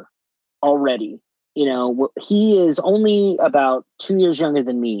older already. He is only about 2 years younger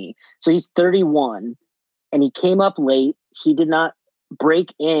than me. So he's 31, and he came up late. He did not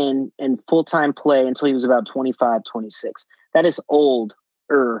break in full-time play until he was about 25, 26. That is older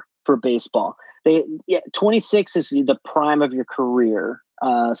for baseball. 26 is the prime of your career,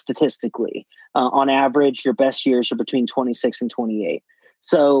 statistically. On average, your best years are between 26 and 28.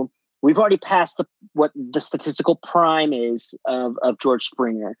 So we've already passed what the statistical prime is of George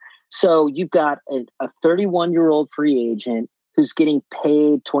Springer. So you've got a 31-year-old free agent who's getting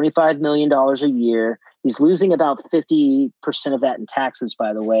paid $25 million a year. He's losing about 50% of that in taxes,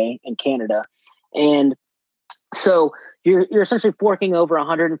 by the way, in Canada. And so you're essentially forking over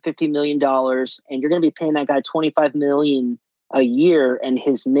 $150 million, and you're going to be paying that guy $25 million a year in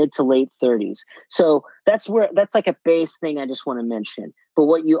his mid to late 30s. So that's like a base thing I just want to mention. But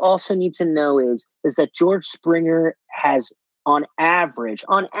what you also need to know is that George Springer has on average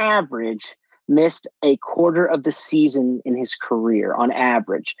missed a quarter of the season in his career on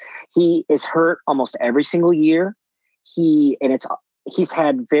average. He is hurt almost every single year. He's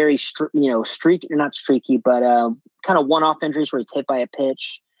had very not streaky, but kind of one-off injuries where he's hit by a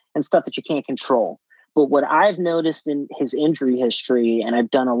pitch and stuff that you can't control. But what I've noticed in his injury history, and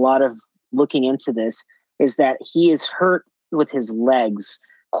I've done a lot of looking into this, is that he is hurt with his legs,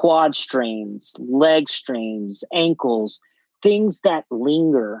 quad strains, leg strains, ankles, things that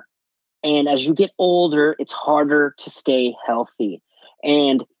linger. And as you get older, it's harder to stay healthy.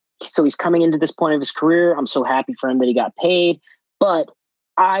 And so he's coming into this point of his career. I'm so happy for him that he got paid. But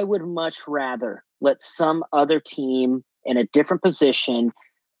I would much rather let some other team in a different position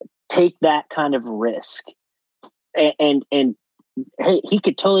take that kind of risk and hey, he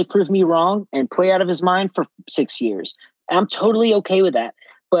could totally prove me wrong and play out of his mind for 6 years. I'm totally okay with that.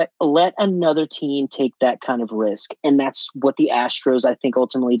 But let another team take that kind of risk. And that's what the Astros, I think,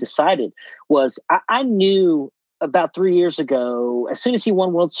 ultimately decided was I knew about 3 years ago, as soon as he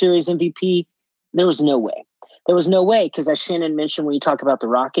won World Series MVP, there was no way. There was no way because as Shannon mentioned, when you talk about the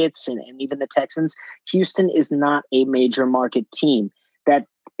Rockets and even the Texans, Houston is not a major market team. That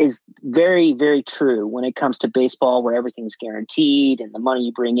is very, very true when it comes to baseball where everything's guaranteed and the money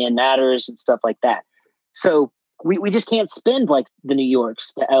you bring in matters and stuff like that. So we just can't spend like the New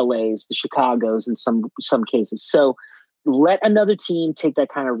Yorks, the LAs, the Chicagos in some cases. So let another team take that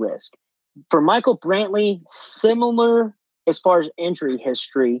kind of risk. For Michael Brantley, similar as far as injury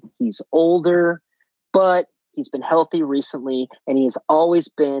history. He's older, but he's been healthy recently, and he has always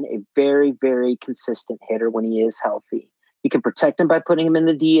been a very, very consistent hitter when he is healthy. You can protect him by putting him in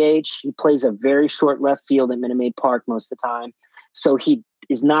the DH. He plays a very short left field at Minute Maid Park most of the time. So he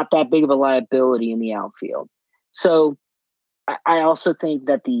is not that big of a liability in the outfield. So I also think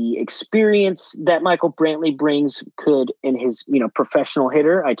that the experience that Michael Brantley brings could, in his, professional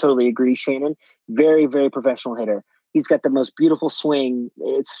hitter, I totally agree, Shannon, very, very professional hitter. He's got the most beautiful swing.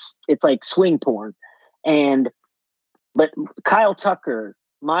 It's like swing porn. But Kyle Tucker,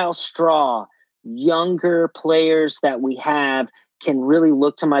 Miles Straw, younger players that we have can really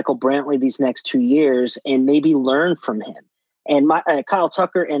look to Michael Brantley these next 2 years and maybe learn from him. And Kyle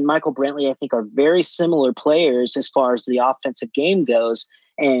Tucker and Michael Brantley, I think, are very similar players as far as the offensive game goes.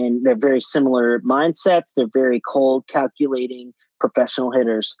 And they're very similar mindsets. They're very cold, calculating professional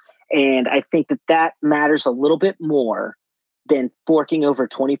hitters. And I think that matters a little bit more than forking over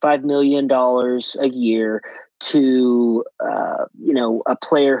 $25 million a year to, a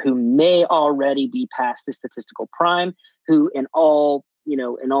player who may already be past the statistical prime, who in all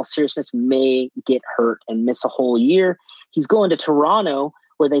seriousness may get hurt and miss a whole year. He's going to Toronto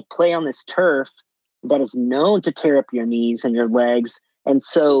where they play on this turf that is known to tear up your knees and your legs. And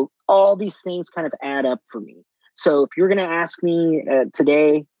so all these things kind of add up for me. So if you're going to ask me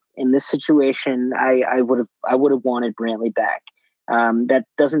today in this situation, I would have wanted Brantley back. That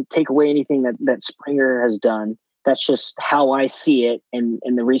doesn't take away anything that Springer has done. That's just how I see it and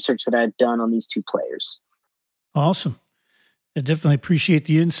the research that I've done on these two players. Awesome. I definitely appreciate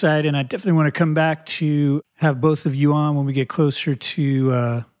the insight, and I definitely want to come back to have both of you on when we get closer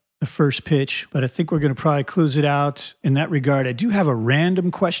to the first pitch, but I think we're going to probably close it out in that regard. I do have a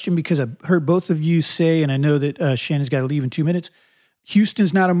random question because I've heard both of you say, and I know that Shannon's got to leave in 2 minutes,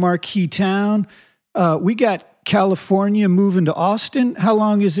 Houston's not a marquee town. We got California moving to Austin. How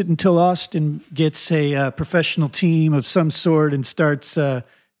long is it until Austin gets a professional team of some sort and starts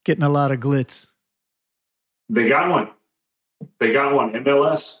getting a lot of glitz? They got one.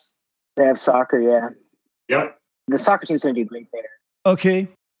 MLS. They have soccer, yeah. Yep. The soccer team's going to do great there. Okay.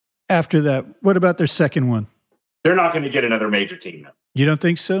 After that, what about their second one? They're not going to get another major team now. You don't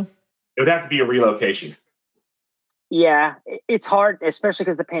think so? It would have to be a relocation. Yeah, it's hard, especially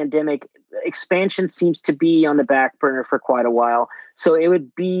because the pandemic. Expansion seems to be on the back burner for quite a while. So it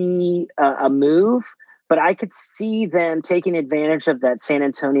would be a move, but I could see them taking advantage of that San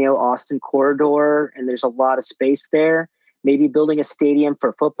Antonio-Austin corridor, and there's a lot of space there, maybe building a stadium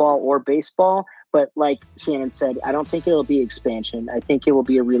for football or baseball. But like Shannon said, I don't think it'll be expansion. I think it will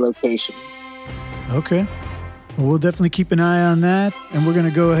be a relocation. Okay. Well, we'll definitely keep an eye on that, and we're going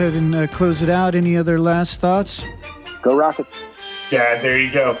to go ahead and close it out. Any other last thoughts? Go Rockets. Yeah, there you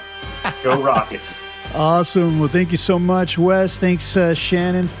go. Go Rockets. Awesome. Well, thank you so much, Wes. Thanks,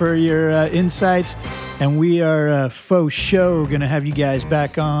 Shannon, for your insights. And we are faux show going to have you guys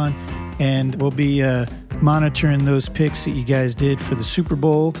back on, and we'll be monitoring those picks that you guys did for the Super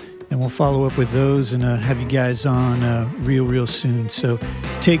Bowl, and we'll follow up with those and have you guys on real soon. So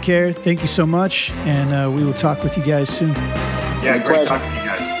take care. Thank you so much, and we will talk with you guys soon. Yeah, great talking to you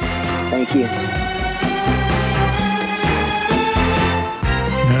guys. Thank you.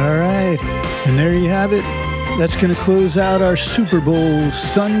 All right. And there you have it. That's going to close out our Super Bowl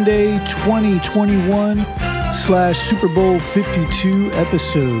Sunday 2021/Super Bowl 52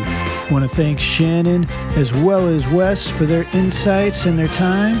 episode. I want to thank Shannon as well as Wes for their insights and their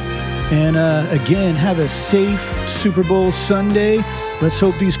time. And again, have a safe Super Bowl Sunday. Let's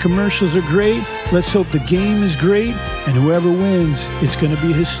hope these commercials are great. Let's hope the game is great. And whoever wins, it's going to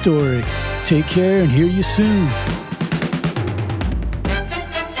be historic. Take care and hear you soon.